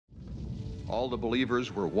All the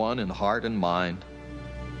believers were one in heart and mind.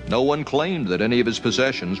 No one claimed that any of his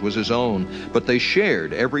possessions was his own, but they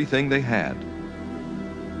shared everything they had.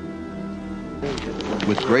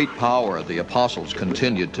 With great power, the apostles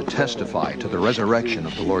continued to testify to the resurrection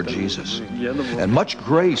of the Lord Jesus, and much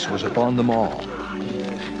grace was upon them all.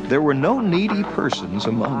 There were no needy persons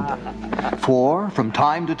among them, for from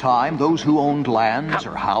time to time those who owned lands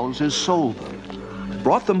or houses sold them,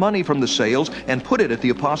 brought the money from the sales, and put it at the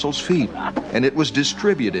apostles' feet, and it was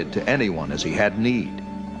distributed to anyone as he had need.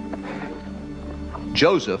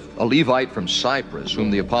 Joseph, a Levite from Cyprus, whom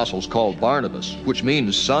the apostles called Barnabas, which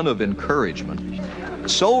means son of encouragement,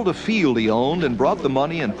 sold a field he owned and brought the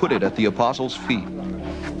money and put it at the apostles' feet.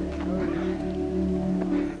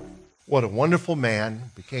 What a wonderful man,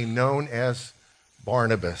 became known as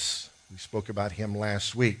Barnabas. We spoke about him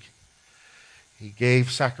last week. He gave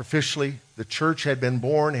sacrificially. The church had been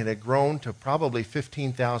born and had grown to probably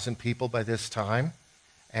 15,000 people by this time,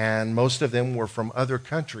 and most of them were from other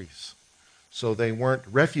countries. So they weren't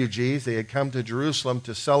refugees. They had come to Jerusalem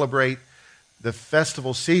to celebrate the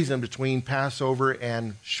festival season between Passover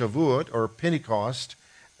and Shavuot, or Pentecost,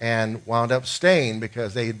 and wound up staying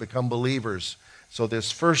because they had become believers. So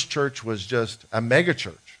this first church was just a mega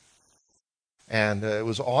church. And it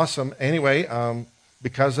was awesome. Anyway,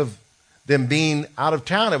 because of them being out of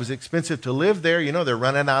town, it was expensive to live there. You know, they're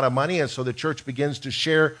running out of money, and so the church begins to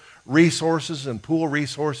share resources and pool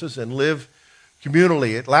resources and live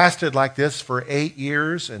communally. It lasted like this for 8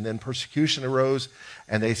 years, and then persecution arose,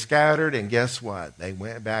 and they scattered, and guess what? They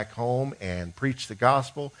went back home and preached the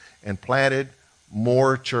gospel and planted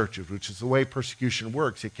more churches, which is the way persecution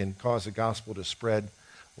works. It can cause the gospel to spread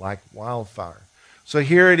like wildfire. So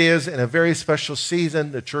here it is in a very special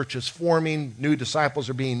season. The church is forming, new disciples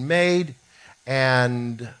are being made,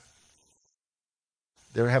 and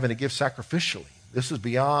they're having to give sacrificially. This is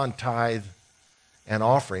beyond tithe and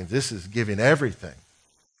offering. This is giving everything.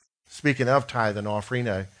 Speaking of tithe and offering,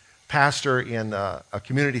 a pastor in a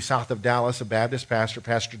community south of Dallas, a Baptist pastor,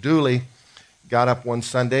 Pastor Dooley, got up one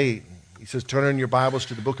Sunday. He says, turn in your Bibles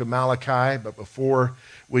to the book of Malachi, but before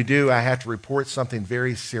we do, I have to report something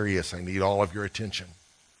very serious. I need all of your attention.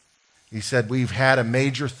 He said, we've had a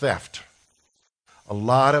major theft. A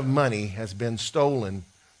lot of money has been stolen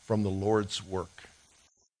from the Lord's work.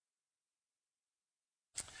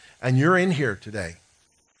 And you're in here today.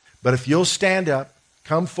 But if you'll stand up,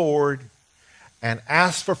 come forward, and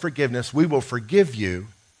ask for forgiveness, we will forgive you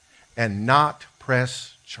and not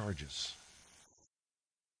press charges.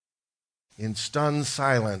 In stunned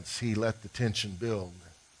silence, he let the tension build.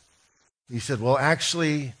 He said, well,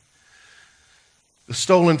 actually, the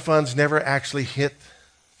stolen funds never actually hit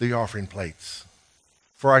the offering plates.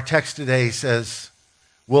 For our text today says,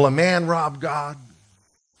 will a man rob God?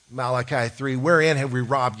 Malachi 3, wherein have we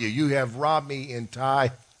robbed you? You have robbed me in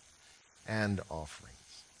tithe and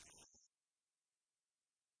offerings.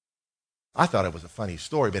 I thought it was a funny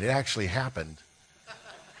story, but it actually happened.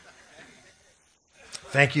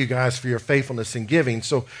 Thank you guys for your faithfulness in giving.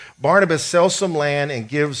 So Barnabas sells some land and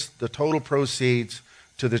gives the total proceeds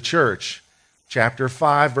to the church. Chapter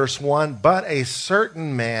 5, verse 1, but a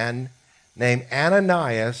certain man named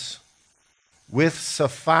Ananias, with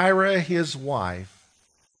Sapphira his wife,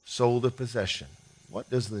 sold a possession. What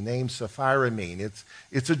does the name Sapphira mean?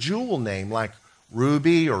 It's a jewel name like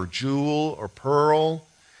ruby or jewel or pearl.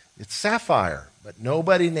 It's sapphire, but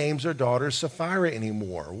nobody names their daughter Sapphira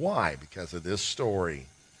anymore. Why? Because of this story.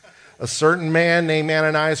 A certain man named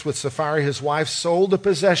Ananias with Sapphira, his wife, sold a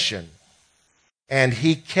possession, and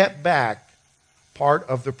he kept back part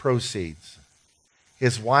of the proceeds.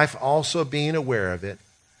 His wife also being aware of it,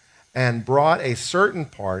 and brought a certain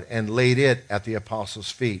part and laid it at the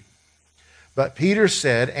apostles' feet. But Peter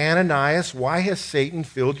said, Ananias, why has Satan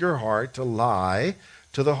filled your heart to lie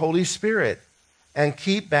to the Holy Spirit and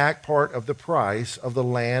keep back part of the price of the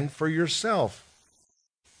land for yourself?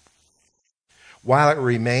 While it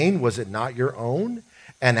remained, was it not your own?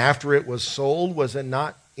 And after it was sold, was it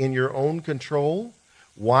not in your own control?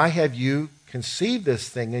 Why have you conceived this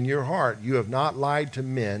thing in your heart? You have not lied to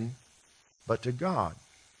men, but to God.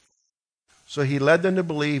 So he led them to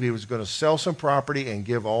believe he was going to sell some property and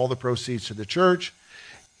give all the proceeds to the church.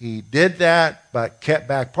 He did that, but kept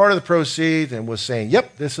back part of the proceeds and was saying,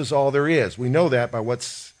 yep, this is all there is. We know that by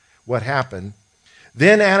what happened.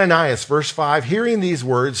 Then Ananias, verse 5, hearing these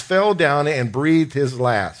words, fell down and breathed his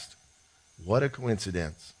last. What a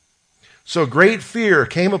coincidence. So great fear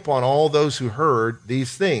came upon all those who heard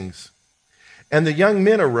these things. And the young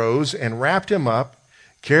men arose and wrapped him up,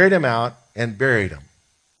 carried him out, and buried him.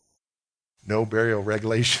 No burial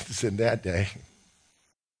regulations in that day.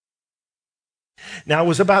 Now, it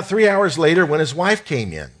was about 3 hours later when his wife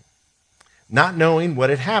came in, not knowing what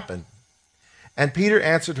had happened. And Peter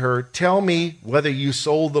answered her, "Tell me whether you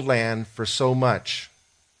sold the land for so much."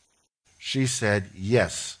 She said,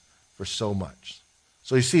 "Yes, for so much."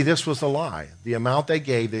 So you see, this was a lie. The amount they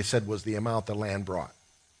gave, they said, was the amount the land brought.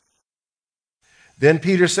 Then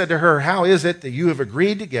Peter said to her, "How is it that you have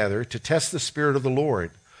agreed together to test the Spirit of the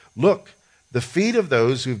Lord? Look, the feet of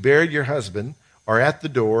those who buried your husband are at the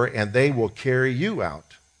door, and they will carry you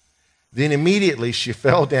out." Then immediately she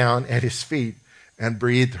fell down at his feet and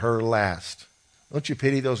breathed her last. Don't you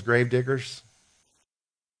pity those grave diggers?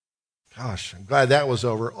 Gosh, I'm glad that was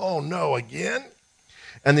over. Oh no, again?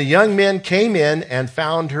 And the young men came in and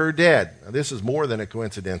found her dead. Now, this is more than a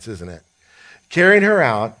coincidence, isn't it? Carrying her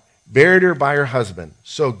out, buried her by her husband.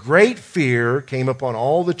 So great fear came upon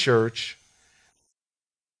all the church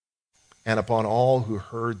and upon all who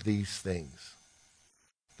heard these things.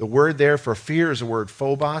 The word there for fear is the word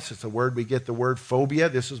phobos. It's the word we get the word phobia.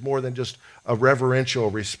 This is more than just a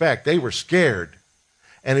reverential respect. They were scared.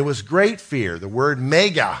 And it was great fear. The word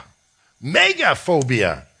megaphobia,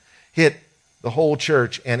 hit the whole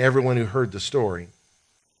church and everyone who heard the story.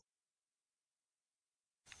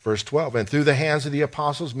 Verse 12, and through the hands of the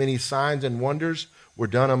apostles, many signs and wonders were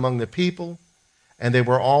done among the people, and they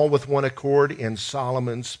were all with one accord in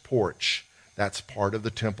Solomon's porch. That's part of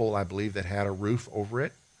the temple, I believe, that had a roof over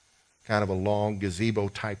it, kind of a long gazebo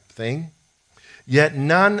type thing. Yet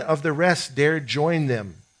none of the rest dared join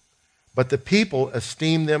them, but the people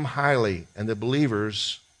esteemed them highly, and the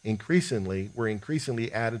believers were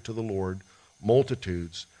increasingly added to the Lord,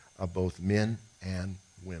 multitudes of both men and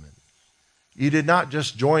women. You did not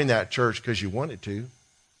just join that church because you wanted to.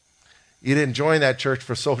 You didn't join that church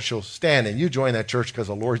for social standing. You joined that church because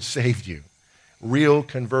the Lord saved you. Real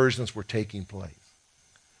conversions were taking place.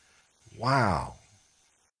 Wow.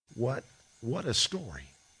 What a story.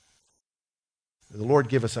 The Lord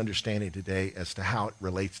give us understanding today as to how it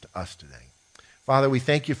relates to us today. Father, we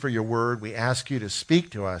thank you for your word. We ask you to speak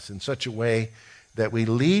to us in such a way that we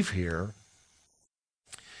leave here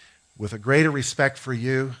with a greater respect for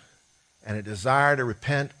you and a desire to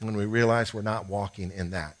repent when we realize we're not walking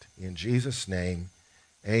in that. In Jesus' name,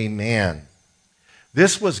 amen.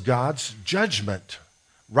 This was God's judgment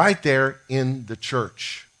right there in the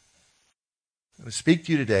church. I'm going to speak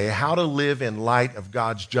to you today how to live in light of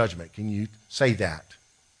God's judgment. Can you say that?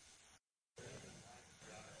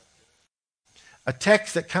 A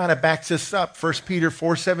text that kind of backs this up, 1 Peter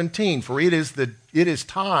 4:17, for it is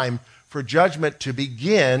time for judgment to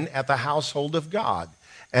begin at the household of God.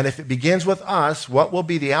 And if it begins with us, what will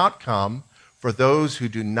be the outcome for those who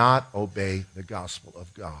do not obey the gospel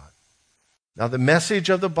of God? Now, the message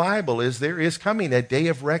of the Bible is there is coming a day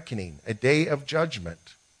of reckoning, a day of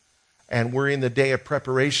judgment. And we're in the day of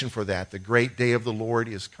preparation for that. The great day of the Lord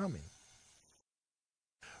is coming.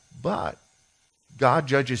 But God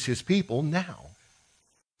judges his people now.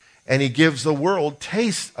 And he gives the world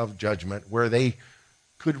taste of judgment where they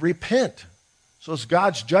could repent. So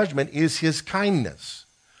God's judgment is his kindness.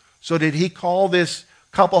 So did he call this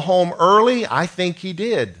couple home early? I think he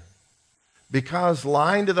did. Because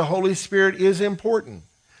lying to the Holy Spirit is important.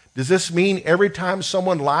 Does this mean every time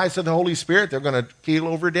someone lies to the Holy Spirit, they're going to keel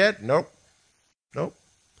over dead? Nope. Nope.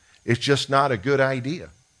 It's just not a good idea.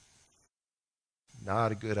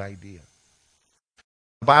 Not a good idea.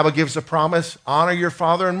 The Bible gives a promise, honor your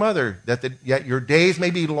father and mother, that yet your days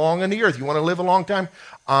may be long on the earth. You want to live a long time?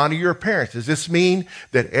 Honor your parents. Does this mean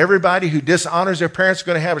that everybody who dishonors their parents is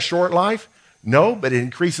going to have a short life? No, but it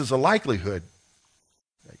increases the likelihood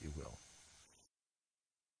that you will.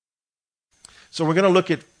 So we're going to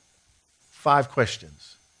look at 5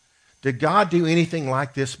 questions. Did God do anything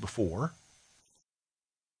like this before?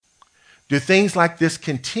 Do things like this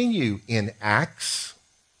continue in Acts,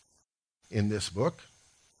 in this book?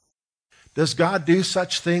 Does God do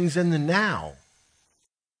such things in the now?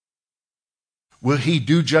 Will he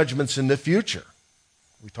do judgments in the future?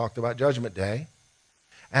 We talked about Judgment Day.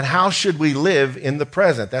 And how should we live in the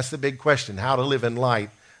present? That's the big question, how to live in light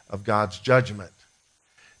of God's judgment.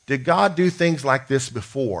 Did God do things like this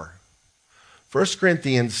before? 1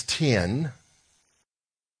 Corinthians 10,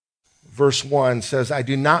 verse 1 says, I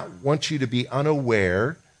do not want you to be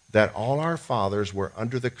unaware that all our fathers were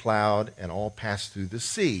under the cloud and all passed through the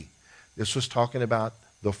sea. This was talking about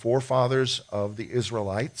the forefathers of the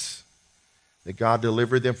Israelites, that God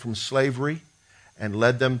delivered them from slavery and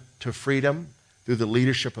led them to freedom through the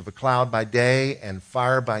leadership of a cloud by day and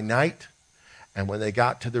fire by night. And when they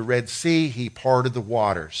got to the Red Sea, he parted the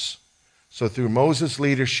waters. So through Moses'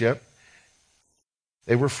 leadership,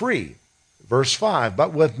 they were free. Verse 5,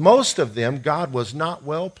 but with most of them, God was not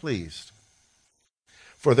well pleased.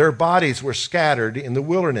 for their bodies were scattered in the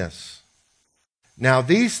wilderness. Now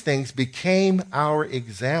these things became our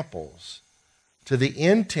examples, to the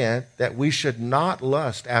intent that we should not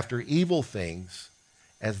lust after evil things,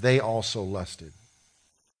 as they also lusted.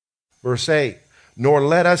 Verse 8, nor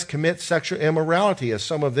let us commit sexual immorality, as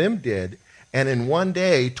some of them did, and in one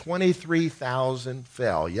day 23,000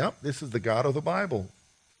 fell. Yep, this is the God of the Bible.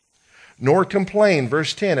 Nor complain,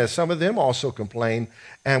 verse 10, as some of them also complained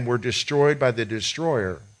and were destroyed by the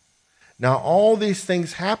destroyer. Now all these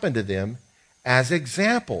things happened to them as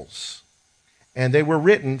examples, and they were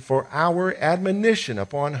written for our admonition,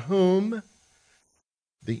 upon whom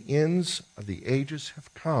the ends of the ages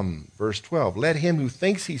have come. Verse 12, let him who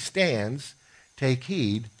thinks he stands take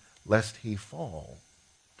heed lest he fall.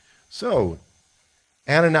 So,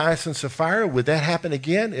 Ananias and Sapphira, would that happen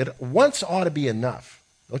again? It once ought to be enough,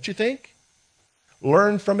 don't you think?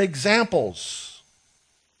 Learn from examples.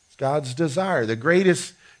 It's God's desire. The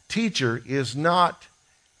greatest teacher is not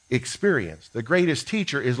experienced. The greatest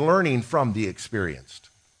teacher is learning from the experienced.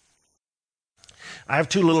 I have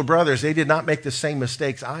two little brothers. They did not make the same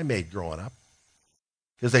mistakes I made growing up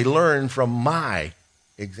because they learned from my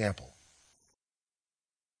example.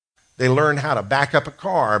 They learned how to back up a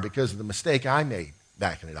car because of the mistake I made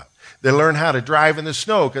backing it up. They learned how to drive in the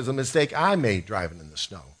snow because of the mistake I made driving in the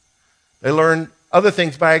snow. They learned other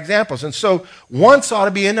things by examples. And so once ought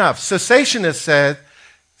to be enough. Cessationists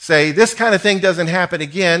say this kind of thing doesn't happen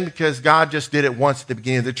again because God just did it once at the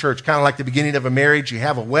beginning of the church. Kind of like the beginning of a marriage. You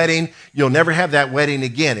have a wedding. You'll never have that wedding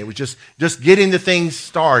again. It was just getting the thing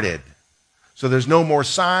started. So there's no more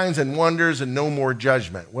signs and wonders and no more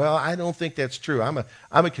judgment. Well, I don't think that's true. I'm a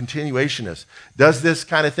continuationist. Does this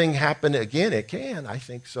kind of thing happen again? It can. I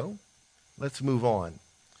think so. Let's move on.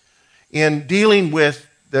 In dealing with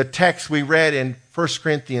the text we read in 1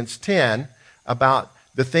 Corinthians 10 about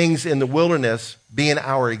the things in the wilderness being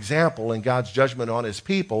our example and God's judgment on his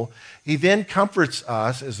people, he then comforts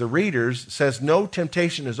us as the readers, says, no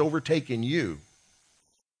temptation has overtaken you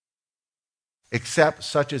except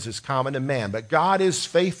such as is common to man. But God is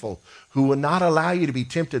faithful, who will not allow you to be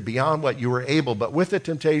tempted beyond what you are able, but with the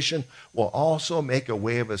temptation will also make a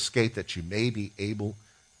way of escape that you may be able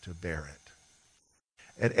to bear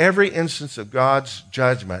it. At every instance of God's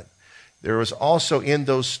judgment, there was also in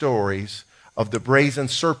those stories of the brazen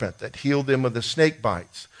serpent that healed them of the snake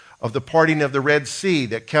bites, of the parting of the Red Sea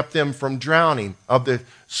that kept them from drowning, of the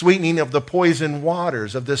sweetening of the poisoned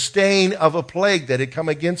waters, of the staying of a plague that had come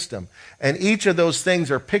against them. And each of those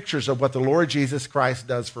things are pictures of what the Lord Jesus Christ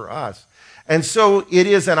does for us. And so it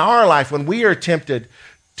is in our life when we are tempted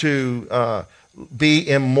to be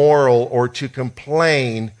immoral or to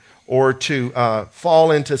complain or to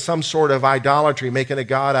fall into some sort of idolatry, making a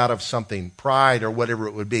god out of something, pride or whatever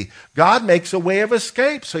it would be. God makes a way of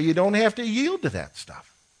escape so you don't have to yield to that stuff.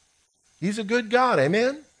 He's a good God, amen?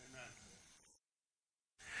 Amen?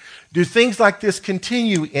 Do things like this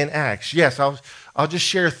continue in Acts? Yes, I'll just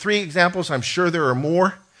share 3 examples. I'm sure there are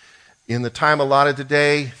more. In the time allotted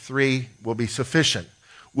today, 3 will be sufficient.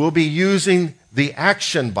 We'll be using the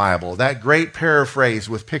Action Bible, that great paraphrase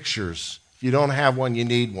with pictures. If you don't have one, you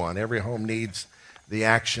need one. Every home needs the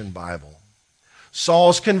Action Bible.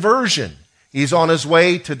 Saul's conversion. He's on his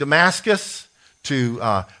way to Damascus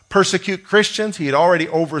to persecute Christians. He had already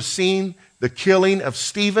overseen the killing of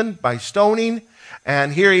Stephen by stoning.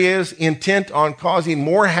 And here he is, intent on causing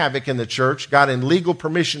more havoc in the church, got in legal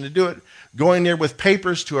permission to do it, going there with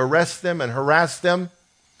papers to arrest them and harass them.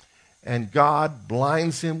 And God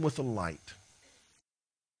blinds him with a light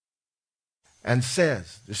and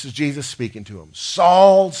says, this is Jesus speaking to him,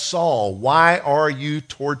 Saul, Saul, why are you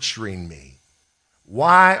torturing me?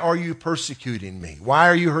 Why are you persecuting me? Why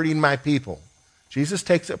are you hurting my people? Jesus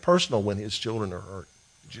takes it personal when his children are hurt.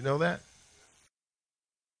 Did you know that?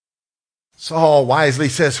 Saul wisely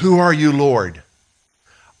says, who are you, Lord?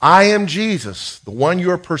 I am Jesus, the one you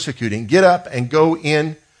are persecuting. Get up and go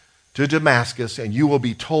in to Damascus, and you will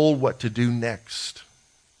be told what to do next.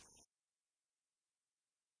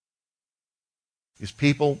 His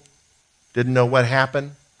people didn't know what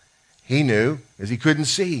happened. He knew, as he couldn't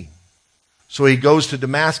see. So he goes to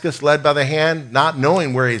Damascus, led by the hand, not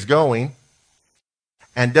knowing where he's going,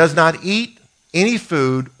 and does not eat any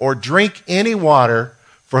food or drink any water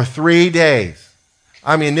for 3 days.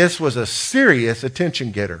 I mean, this was a serious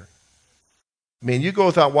attention getter. I mean, you go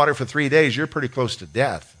without water for 3 days, you're pretty close to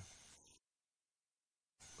death.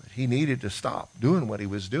 But he needed to stop doing what he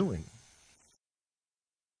was doing.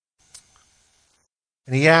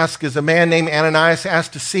 And he asked, is a man named Ananias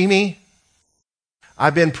asked to see me?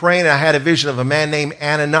 I've been praying, I had a vision of a man named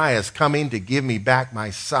Ananias coming to give me back my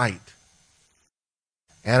sight.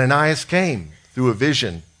 Ananias came through a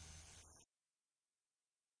vision.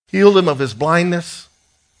 Healed him of his blindness.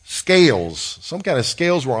 Scales, some kind of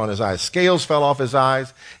scales were on his eyes. Scales fell off his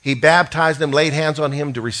eyes. He baptized him, laid hands on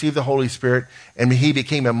him to receive the Holy Spirit, and he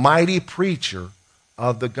became a mighty preacher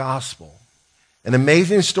of the gospel. An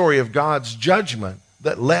amazing story of God's judgment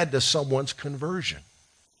that led to someone's conversion.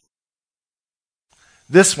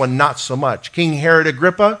 This one, not so much. King Herod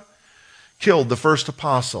Agrippa killed the first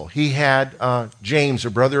apostle. He had James, a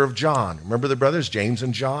brother of John. Remember the brothers, James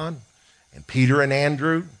and John? And Peter and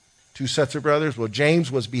Andrew, two sets of brothers. Well,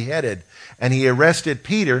 James was beheaded, and he arrested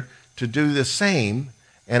Peter to do the same,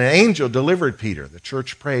 and an angel delivered Peter. The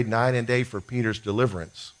church prayed night and day for Peter's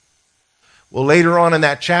deliverance. Well, later on in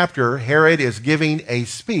that chapter, Herod is giving a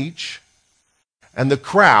speech, and the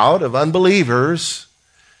crowd of unbelievers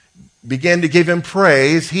begin to give him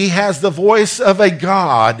praise. He has the voice of a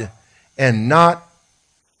God and not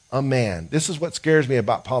a man. This is what scares me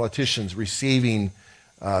about politicians receiving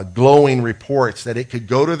glowing reports, that it could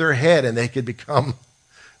go to their head and they could become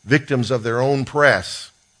victims of their own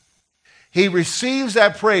press. He receives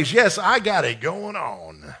that praise. Yes, I got it going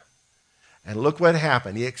on. And look what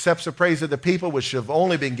happened. He accepts the praise of the people, which have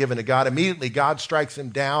only been given to God. Immediately, God strikes him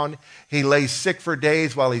down. He lays sick for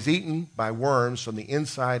days while he's eaten by worms from the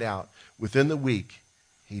inside out. Within the week,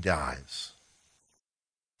 he dies.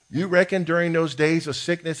 You reckon during those days of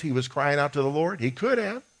sickness he was crying out to the Lord? He could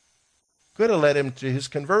have. Could have led him to his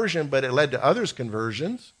conversion, but it led to others'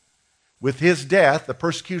 conversions. With his death, the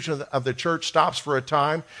persecution of the church stops for a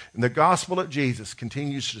time, and the gospel of Jesus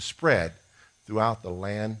continues to spread throughout the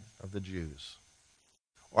land of the Jews.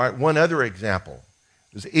 All right, one other example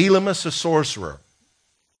is Elymas, a sorcerer.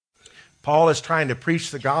 Paul is trying to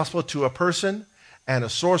preach the gospel to a person, and a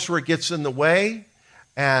sorcerer gets in the way,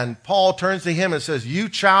 and Paul turns to him and says, "You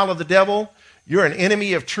child of the devil, you're an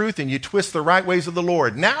enemy of truth, and you twist the right ways of the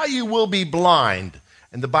Lord. Now you will be blind."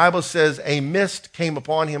 And the Bible says a mist came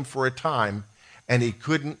upon him for a time, and he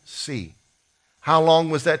couldn't see. How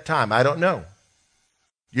long was that time? I don't know.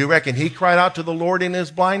 You reckon he cried out to the Lord in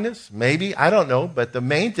his blindness? Maybe, I don't know. But the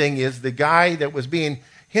main thing is the guy that was being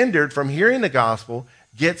hindered from hearing the gospel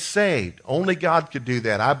gets saved. Only God could do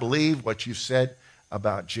that. I believe what you said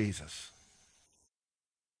about Jesus.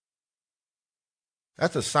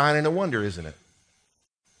 That's a sign and a wonder, isn't it?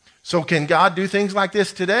 So can God do things like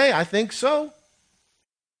this today? I think so.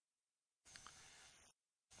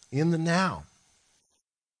 In the now.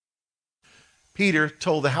 Peter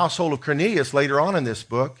told the household of Cornelius later on in this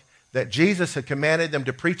book that Jesus had commanded them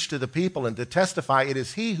to preach to the people and to testify it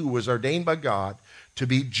is he who was ordained by God to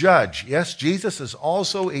be judge. Yes, Jesus is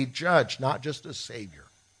also a judge, not just a savior.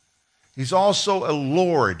 He's also a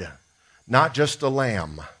Lord, not just a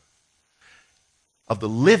lamb. Of the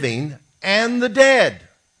living and the dead.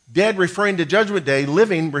 Dead referring to Judgment Day,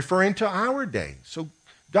 living referring to our day. So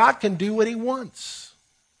God can do what he wants.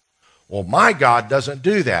 Well, my God doesn't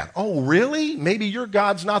do that. Oh, really? Maybe your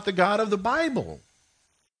God's not the God of the Bible.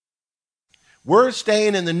 We're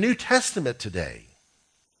staying in the New Testament today.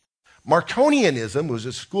 Marcionianism was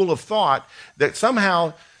a school of thought that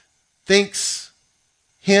somehow thinks,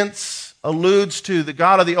 hints, alludes to the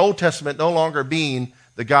God of the Old Testament no longer being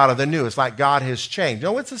the God of the New. It's like God has changed.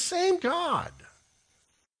 No, it's the same God.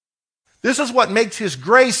 This is what makes his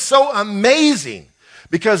grace so amazing.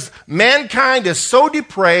 Because mankind is so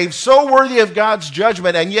depraved, so worthy of God's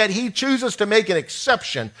judgment, and yet he chooses to make an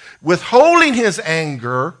exception, withholding his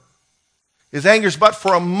anger. His anger is but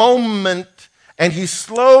for a moment, and he's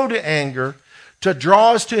slow to anger, to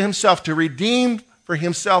draw us to himself, to redeem for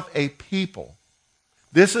himself a people.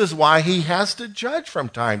 This is why he has to judge from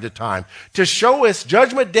time to time, to show us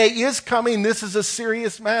Judgment Day is coming. This is a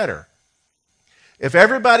serious matter. If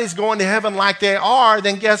everybody's going to heaven like they are,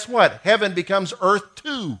 then guess what? Heaven becomes earth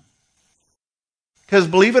too. Because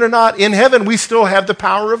believe it or not, in heaven we still have the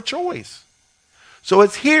power of choice. So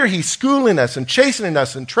it's here he's schooling us and chastening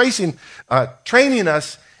us and training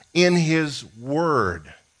us in his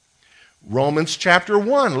word. Romans chapter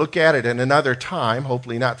 1, look at it in another time.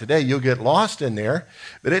 Hopefully not today. You'll get lost in there.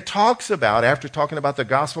 But it talks about, after talking about the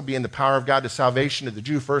gospel being the power of God to salvation to the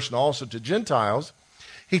Jew first and also to Gentiles,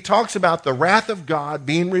 he talks about the wrath of God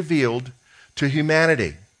being revealed to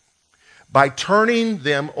humanity by turning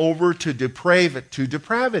them over to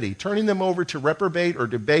depravity, turning them over to reprobate or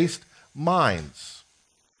debased minds,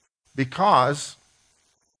 because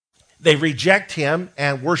they reject him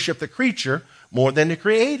and worship the creature more than the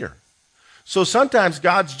Creator. So sometimes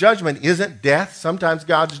God's judgment isn't death. Sometimes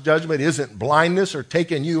God's judgment isn't blindness or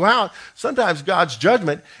taking you out. Sometimes God's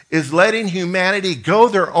judgment is letting humanity go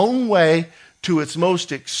their own way to its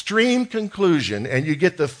most extreme conclusion, and you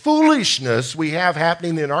get the foolishness we have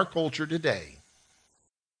happening in our culture today.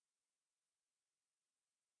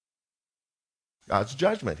 God's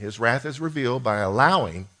judgment. His wrath is revealed by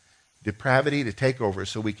allowing depravity to take over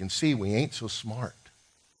so we can see we ain't so smart.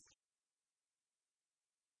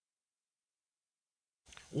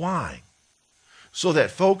 Why? So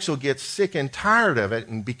that folks will get sick and tired of it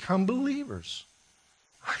and become believers.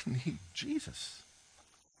 I need Jesus.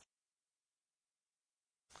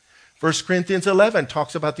 1 Corinthians 11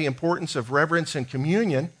 talks about the importance of reverence and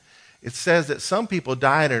communion. It says that some people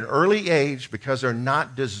die at an early age because they're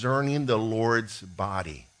not discerning the Lord's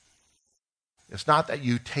body. It's not that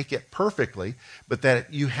you take it perfectly, but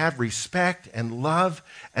that you have respect and love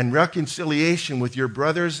and reconciliation with your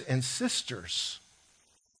brothers and sisters.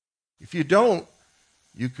 If you don't,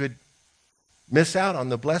 you could miss out on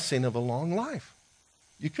the blessing of a long life.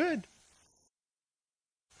 You could.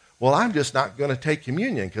 Well, I'm just not going to take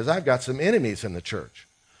communion because I've got some enemies in the church.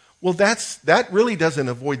 Well, that really doesn't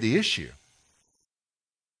avoid the issue.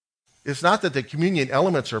 It's not that the communion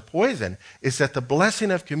elements are poison. It's that the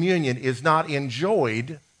blessing of communion is not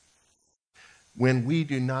enjoyed when we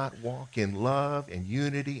do not walk in love and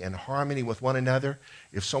unity and harmony with one another.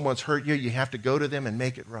 If someone's hurt you, you have to go to them and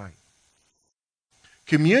make it right.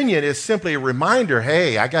 Communion is simply a reminder,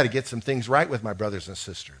 hey, I got to get some things right with my brothers and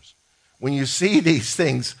sisters. When you see these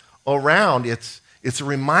things around, it's a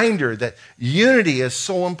reminder that unity is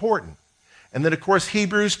so important. And then, of course,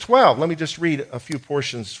 Hebrews 12. Let me just read a few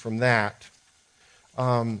portions from that.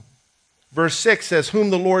 Verse 6 says, whom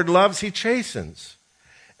the Lord loves, he chastens,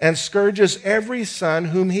 and scourges every son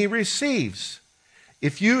whom he receives.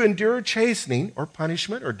 If you endure chastening or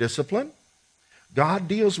punishment or discipline, God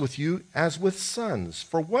deals with you as with sons.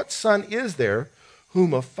 For what son is there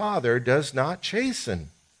whom a father does not chasten?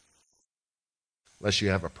 Unless you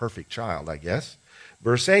have a perfect child, I guess.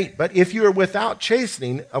 Verse 8, but if you are without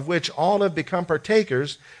chastening, of which all have become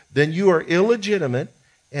partakers, then you are illegitimate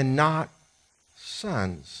and not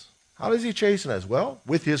sons. How does he chasten us? Well,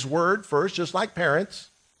 with his word first, just like parents.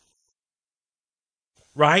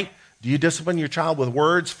 Right? Do you discipline your child with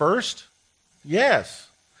words first? Yes.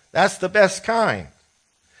 That's the best kind.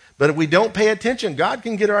 But if we don't pay attention, God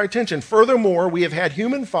can get our attention. Furthermore, we have had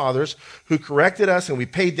human fathers who corrected us and we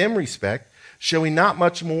paid them respect. Shall we not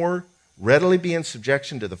much more readily be in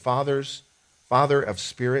subjection to the Father of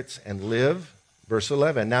spirits and live? Verse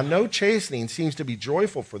 11, now no chastening seems to be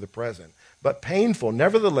joyful for the present, but painful.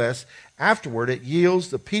 Nevertheless, afterward it yields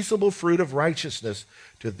the peaceable fruit of righteousness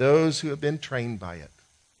to those who have been trained by it.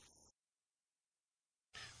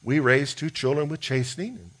 We raised 2 children with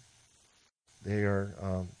chastening. And they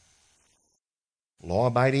are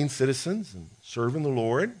law-abiding citizens and serving the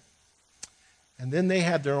Lord. And then they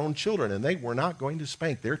had their own children, and they were not going to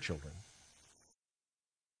spank their children.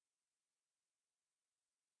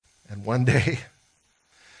 And one day,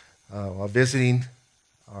 while visiting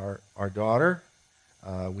our daughter,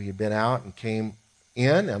 we had been out and came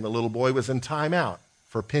in, and the little boy was in timeout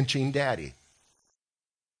for pinching daddy.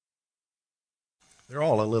 They're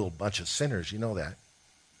all a little bunch of sinners, you know that.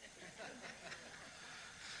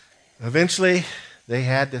 Eventually, they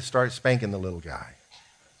had to start spanking the little guy.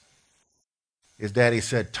 His daddy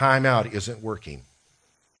said, timeout isn't working.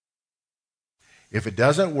 If it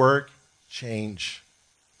doesn't work, change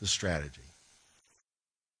the strategy.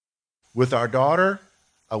 With our daughter,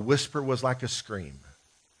 a whisper was like a scream.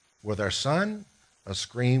 With our son, a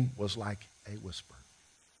scream was like a whisper.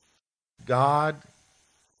 God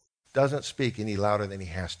doesn't speak any louder than he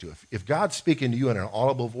has to. If God's speaking to you in an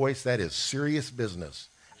audible voice, that is serious business.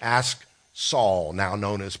 Ask Saul, now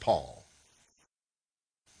known as Paul.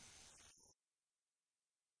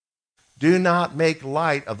 Do not make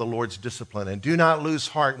light of the Lord's discipline, and do not lose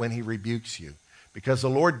heart when he rebukes you, because the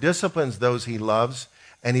Lord disciplines those he loves,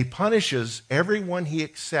 and he punishes everyone he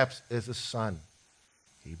accepts as a son.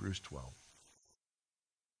 Hebrews 12.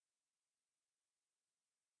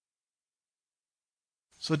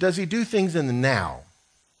 So does he do things in the now?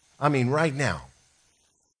 I mean, right now.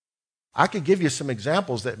 I could give you some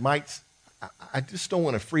examples that might, I just don't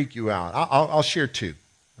want to freak you out. I'll share 2,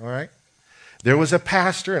 all right? There was a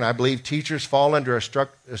pastor, and I believe teachers fall under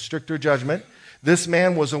a stricter judgment. This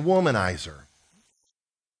man was a womanizer.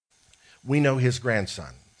 We know his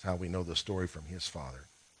grandson. That's how we know the story from his father.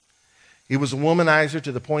 He was a womanizer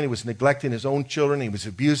to the point he was neglecting his own children. He was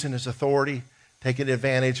abusing his authority, taking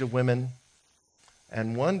advantage of women.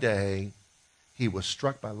 And one day, he was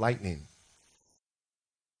struck by lightning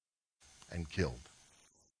and killed.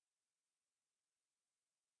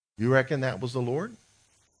 You reckon that was the Lord?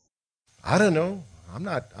 I don't know. I'm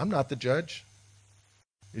not the judge.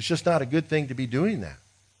 It's just not a good thing to be doing that.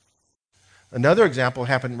 Another example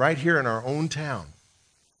happened right here in our own town.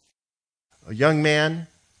 A young man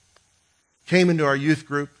came into our youth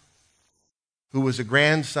group. who was a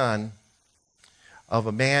grandson of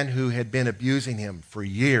a man who had been abusing him for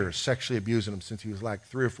years, sexually abusing him since he was like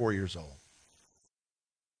 3 or 4 years old.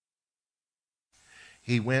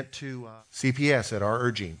 He went to CPS at our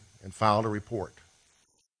urging and filed a report.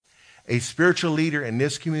 A spiritual leader in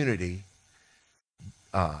this community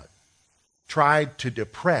tried to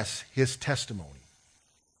depress his testimony.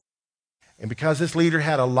 And because this leader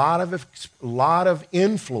had a lot of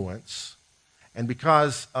influence, and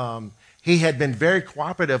because he had been very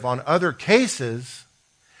cooperative on other cases,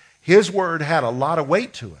 his word had a lot of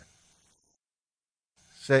weight to it.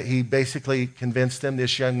 So he basically convinced them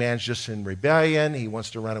this young man's just in rebellion. He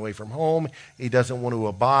wants to run away from home. He doesn't want to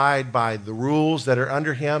abide by the rules that are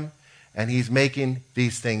under him, and he's making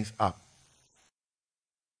these things up.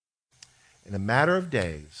 In a matter of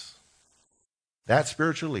days, that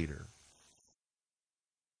spiritual leader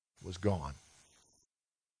was gone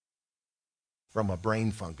from a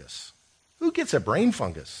brain fungus. Who gets a brain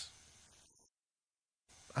fungus?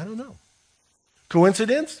 I don't know.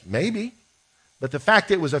 Coincidence? Maybe. But the fact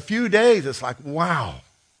it was a few days, it's like, wow.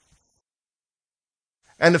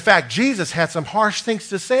 And the fact Jesus had some harsh things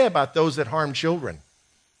to say about those that harm children.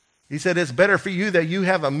 He said, it's better for you that you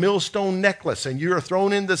have a millstone necklace and you are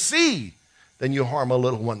thrown in the sea than you harm a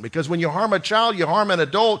little one. Because when you harm a child, you harm an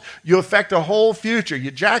adult, you affect a whole future. You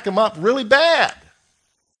jack them up really bad.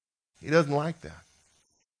 He doesn't like that.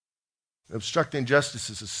 Obstructing justice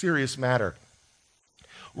is a serious matter.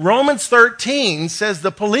 Romans 13 says the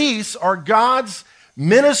police are God's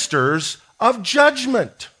ministers of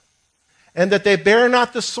judgment, and that they bear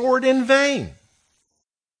not the sword in vain.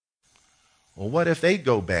 Well, what if they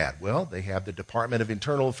go bad? Well, they have the Department of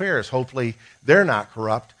Internal Affairs. Hopefully they're not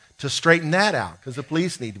corrupt to straighten that out, because the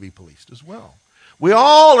police need to be policed as well. We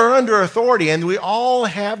all are under authority, and we all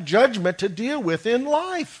have judgment to deal with in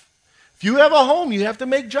life. If you have a home, you have to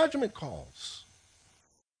make judgment calls.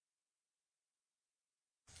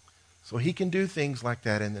 So he can do things like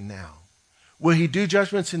that in the now. Will he do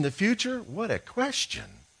judgments in the future? What a question.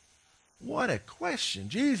 What a question.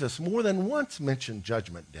 Jesus more than once mentioned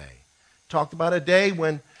Judgment Day. Talked about a day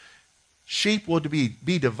when sheep will be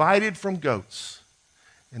divided from goats.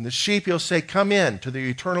 And the sheep, he'll say, come in to the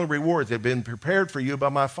eternal rewards that have been prepared for you by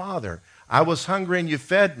my Father. I was hungry and you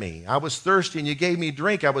fed me. I was thirsty and you gave me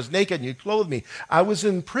drink. I was naked and you clothed me. I was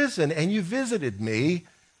in prison and you visited me.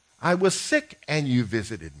 I was sick and you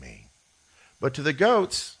visited me. But to the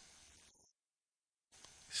goats,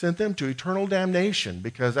 he sent them to eternal damnation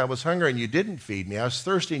because I was hungry and you didn't feed me. I was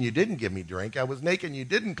thirsty and you didn't give me drink. I was naked and you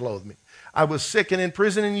didn't clothe me. I was sick and in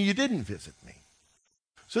prison and you didn't visit me.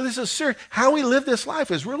 So this is serious. How we live this life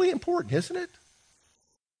is really important, isn't it?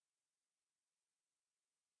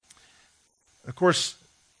 Of course,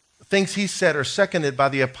 things he said are seconded by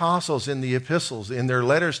the apostles in the epistles, in their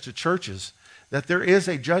letters to churches, that there is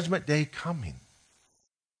a judgment day coming.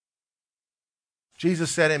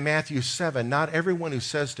 Jesus said in Matthew 7, not everyone who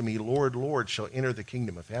says to me, Lord, Lord, shall enter the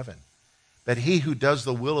kingdom of heaven, but he who does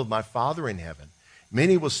the will of my Father in heaven.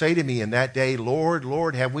 Many will say to me in that day, Lord,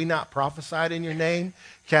 Lord, have we not prophesied in your name,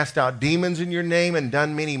 cast out demons in your name, and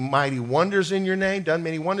done many mighty wonders in your name,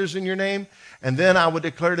 And then I will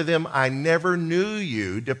declare to them, I never knew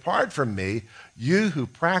you. Depart from me, you who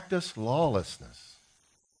practice lawlessness.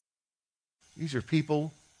 These are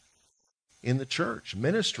people in the church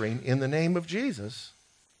ministering in the name of Jesus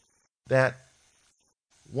that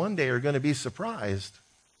one day are going to be surprised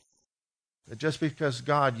that just because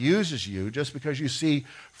God uses you, just because you see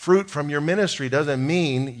fruit from your ministry doesn't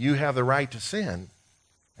mean you have the right to sin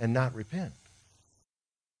and not repent.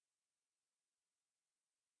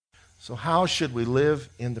 So how should we live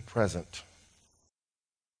in the present?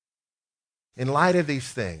 In light of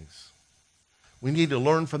these things, we need to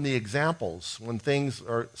learn from the examples when things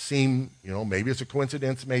seem, maybe it's a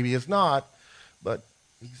coincidence, maybe it's not, but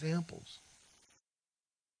examples.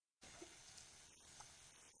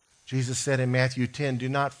 Jesus said in Matthew 10, do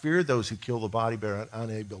not fear those who kill the body but are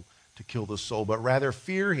unable to kill the soul, but rather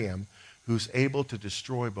fear him who's able to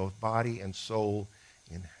destroy both body and soul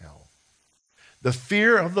in hell. The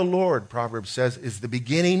fear of the Lord, Proverbs says, is the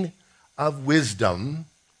beginning of wisdom.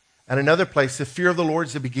 And another place, the fear of the Lord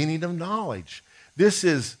is the beginning of knowledge. This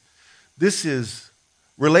is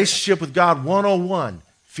relationship with God 101.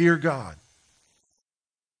 Fear God.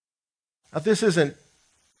 Now, this isn't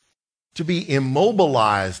to be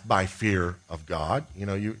immobilized by fear of God.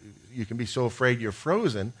 You can be so afraid you're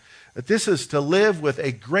frozen. But this is to live with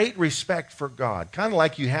a great respect for God, kind of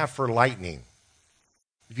like you have for lightning.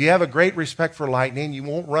 If you have a great respect for lightning, you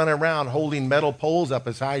won't run around holding metal poles up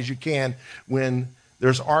as high as you can when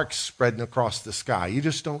there's arcs spreading across the sky. You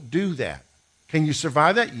just don't do that. Can you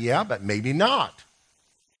survive that? Yeah, but maybe not.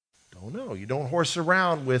 Don't know. You don't horse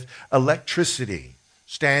around with electricity.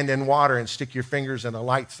 Stand in water and stick your fingers in a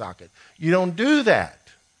light socket. You don't do that.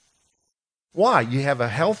 Why? You have a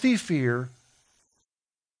healthy fear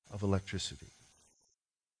of electricity.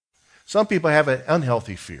 Some people have an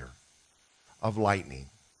unhealthy fear of lightning.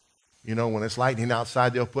 You know, when it's lightning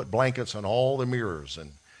outside, they'll put blankets on all the mirrors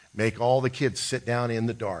and make all the kids sit down in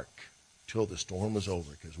the dark till the storm is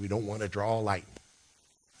over because we don't want to draw lightning.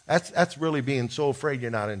 That's really being so afraid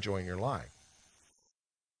you're not enjoying your life.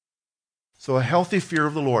 So a healthy fear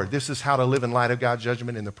of the Lord. This is how to live in light of God's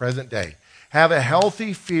judgment in the present day. Have a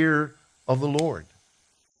healthy fear of the Lord.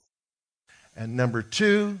 And number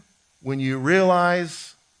 2, when you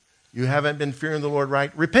realize you haven't been fearing the Lord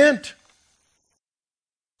right, repent.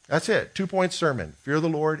 That's it. 2-point sermon. Fear the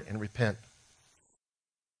Lord and repent.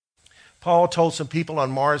 Paul told some people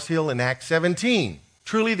on Mars Hill in Acts 17,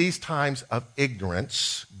 truly these times of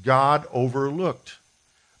ignorance God overlooked,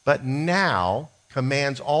 but now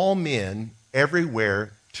commands all men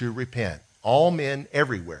everywhere to repent. All men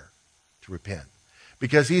everywhere to repent.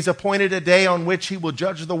 Because he's appointed a day on which he will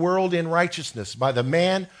judge the world in righteousness by the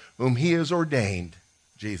man whom he has ordained,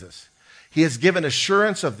 Jesus. He has given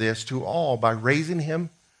assurance of this to all by raising him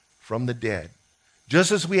from the dead.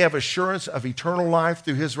 Just as we have assurance of eternal life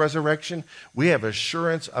through his resurrection, we have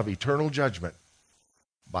assurance of eternal judgment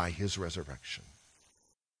by his resurrection.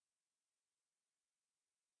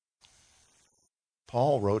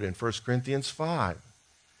 Paul wrote in 1 Corinthians 5,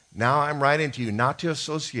 now I'm writing to you not to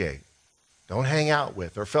associate, don't hang out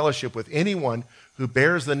with or fellowship with anyone who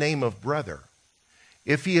bears the name of brother.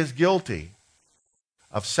 If he is guilty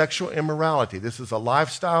of sexual immorality, this is a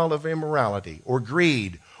lifestyle of immorality, or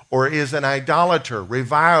greed, or is an idolater,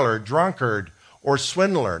 reviler, drunkard, or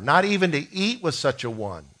swindler, not even to eat with such a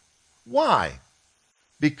one. Why?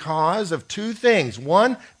 Because of 2 things.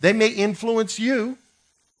 1, they may influence you.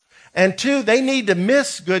 And 2, they need to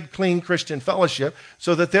miss good, clean Christian fellowship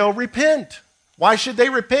so that they'll repent. Why should they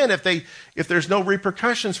repent if there's no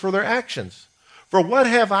repercussions for their actions? For what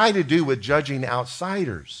have I to do with judging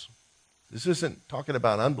outsiders? This isn't talking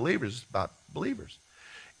about unbelievers, it's about believers.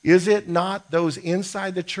 Is it not those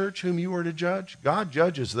inside the church whom you are to judge? God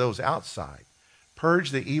judges those outside. Purge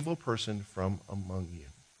the evil person from among you.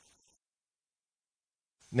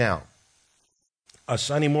 Now, our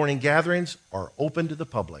Sunday morning gatherings are open to the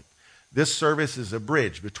public. This service is a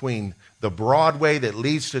bridge between the broad way that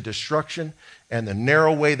leads to destruction and the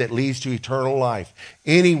narrow way that leads to eternal life.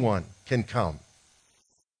 Anyone can come.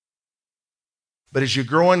 But as you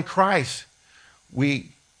grow in Christ, we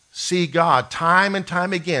see God time and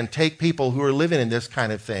time again take people who are living in this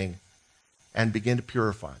kind of thing and begin to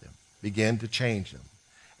purify them, begin to change them,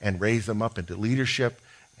 and raise them up into leadership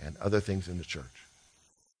and other things in the church.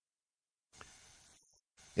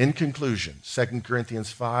 In conclusion, 2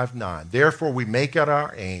 Corinthians 5:9, therefore we make it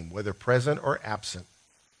our aim, whether present or absent.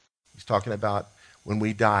 He's talking about when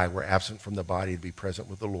we die, we're absent from the body to be present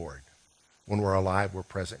with the Lord. When we're alive, we're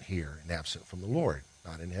present here and absent from the Lord,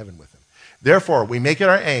 not in heaven with him. Therefore, we make it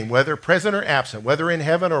our aim, whether present or absent, whether in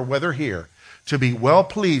heaven or whether here, to be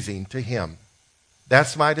well-pleasing to him.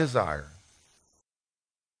 That's my desire.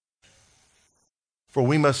 For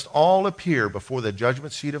we must all appear before the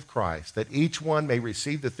judgment seat of Christ, that each one may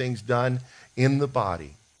receive the things done in the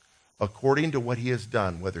body, according to what he has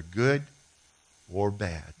done, whether good or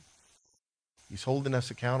bad. He's holding us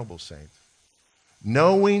accountable, saints.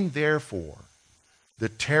 Knowing, therefore, the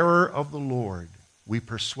terror of the Lord, we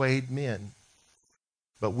persuade men.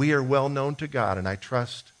 But we are well known to God, and I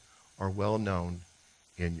trust are well known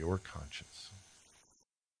in your conscience.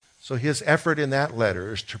 So his effort in that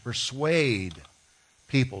letter is to persuade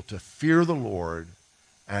people to fear the Lord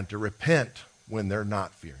and to repent when they're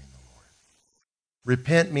not fearing the Lord.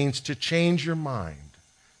 Repent means to change your mind,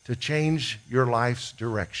 to change your life's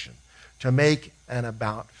direction, to make an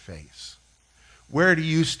about face. Where do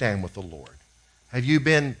you stand with the Lord? Have you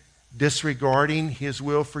been disregarding his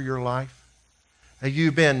will for your life? Have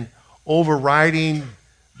you been overriding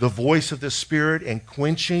the voice of the Spirit and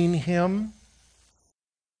quenching him?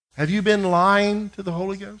 Have you been lying to the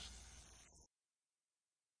Holy Ghost?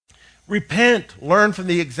 Repent. Learn from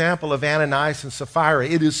the example of Ananias and Sapphira.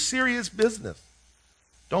 It is serious business.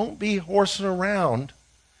 Don't be horsing around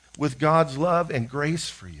with God's love and grace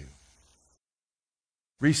for you.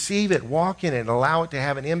 Receive it, walk in it, and allow it to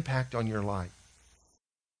have an impact on your life.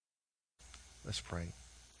 Let's pray.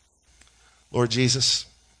 Lord Jesus,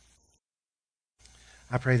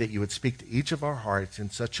 I pray that you would speak to each of our hearts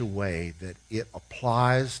in such a way that it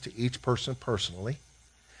applies to each person personally,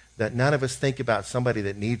 that none of us think about somebody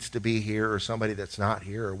that needs to be here or somebody that's not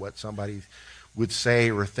here or what would say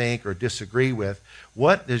or think or disagree with.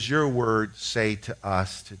 What does your word say to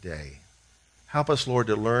us today? Help us, Lord,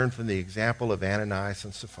 to learn from the example of Ananias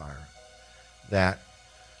and Sapphira that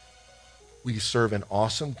we serve an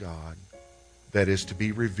awesome God that is to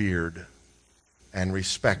be revered and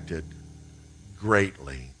respected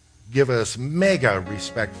greatly. Give us mega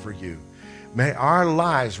respect for you. May our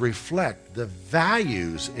lives reflect the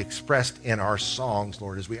values expressed in our songs,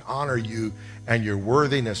 Lord, as we honor you and your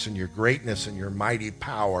worthiness and your greatness and your mighty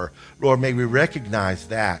power. Lord, may we recognize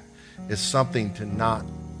that as something to not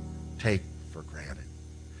take for granted.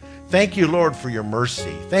 Thank you, Lord, for your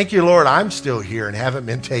mercy. Thank you, Lord, I'm still here and haven't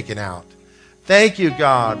been taken out. Thank you,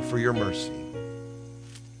 God, for your mercy.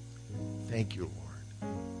 Thank you, Lord.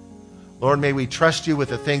 Lord, may we trust you with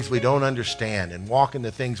the things we don't understand and walk in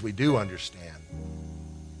the things we do understand.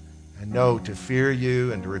 And know to fear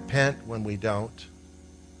you and to repent when we don't.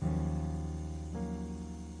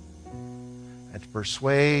 And to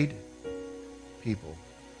persuade people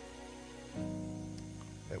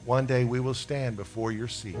that one day we will stand before your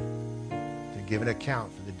seat to give an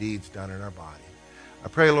account for the deeds done in our body. I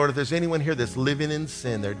pray, Lord, if there's anyone here that's living in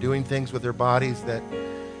sin, they're doing things with their bodies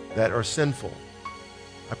that are sinful,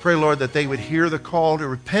 I pray, Lord, that they would hear the call to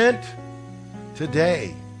repent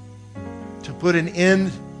today, to put an end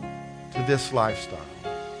to this lifestyle.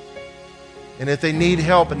 And if they need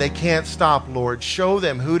help and they can't stop, Lord, show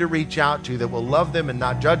them who to reach out to that will love them and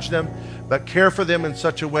not judge them, but care for them in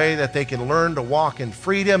such a way that they can learn to walk in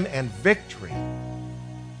freedom and victory,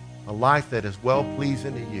 a life that is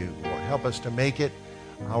well-pleasing to you. Lord, help us to make it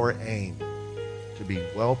our aim to be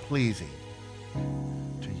well-pleasing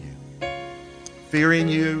to you. Fearing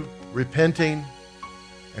you, repenting,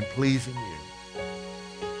 and pleasing you.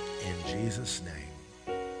 In Jesus'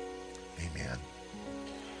 name, amen.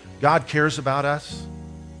 God cares about us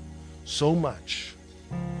so much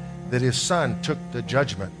that his Son took the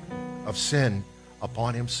judgment of sin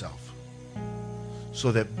upon himself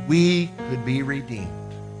so that we could be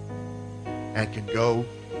redeemed and could go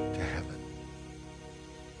to heaven.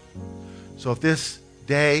 So if this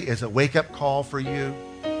day is a wake-up call for you,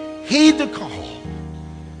 heed the call.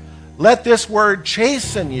 Let this word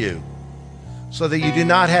chasten you so that you do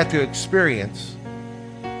not have to experience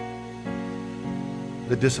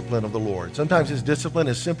the discipline of the Lord. Sometimes his discipline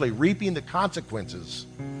is simply reaping the consequences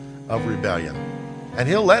of rebellion. And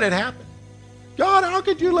he'll let it happen. God, how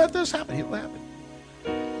could you let this happen? It'll happen.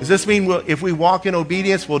 Does this mean if we walk in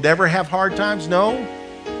obedience, we'll never have hard times? No.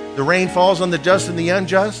 The rain falls on the just and the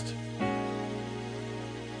unjust.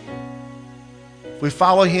 If we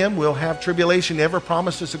follow him, we'll have tribulation. He never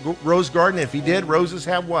promised us a rose garden. If he did, roses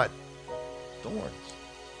have what? Thorns.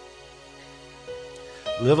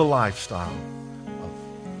 Live a lifestyle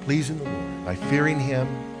of pleasing the Lord by fearing him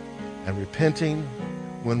and repenting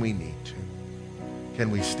when we need to.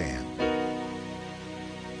 Can we stand?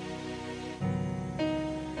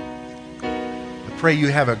 I pray you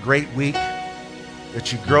have a great week,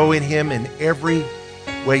 that you grow in him in every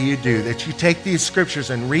way you do, that you take these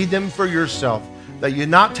scriptures and read them for yourself, that you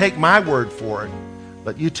not take my word for it,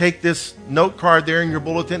 but you take this note card there in your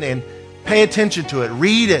bulletin and pay attention to it,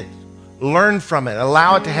 read it, learn from it,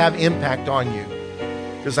 allow it to have impact on you,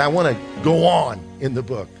 because I want to go on in the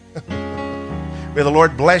book. May the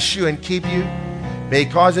Lord bless you and keep you. May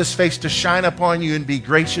he cause his face to shine upon you and be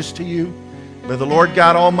gracious to you. May the Lord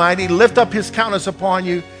God Almighty lift up his countenance upon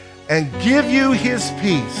you and give you his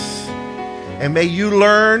peace. And may you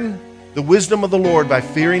learn the wisdom of the Lord by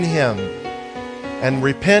fearing him and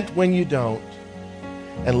repent when you don't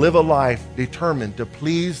and live a life determined to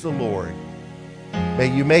please the Lord.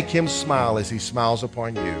 May you make him smile as he smiles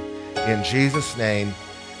upon you. In Jesus' name,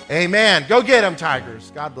 amen. Go get him,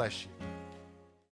 Tigers. God bless you.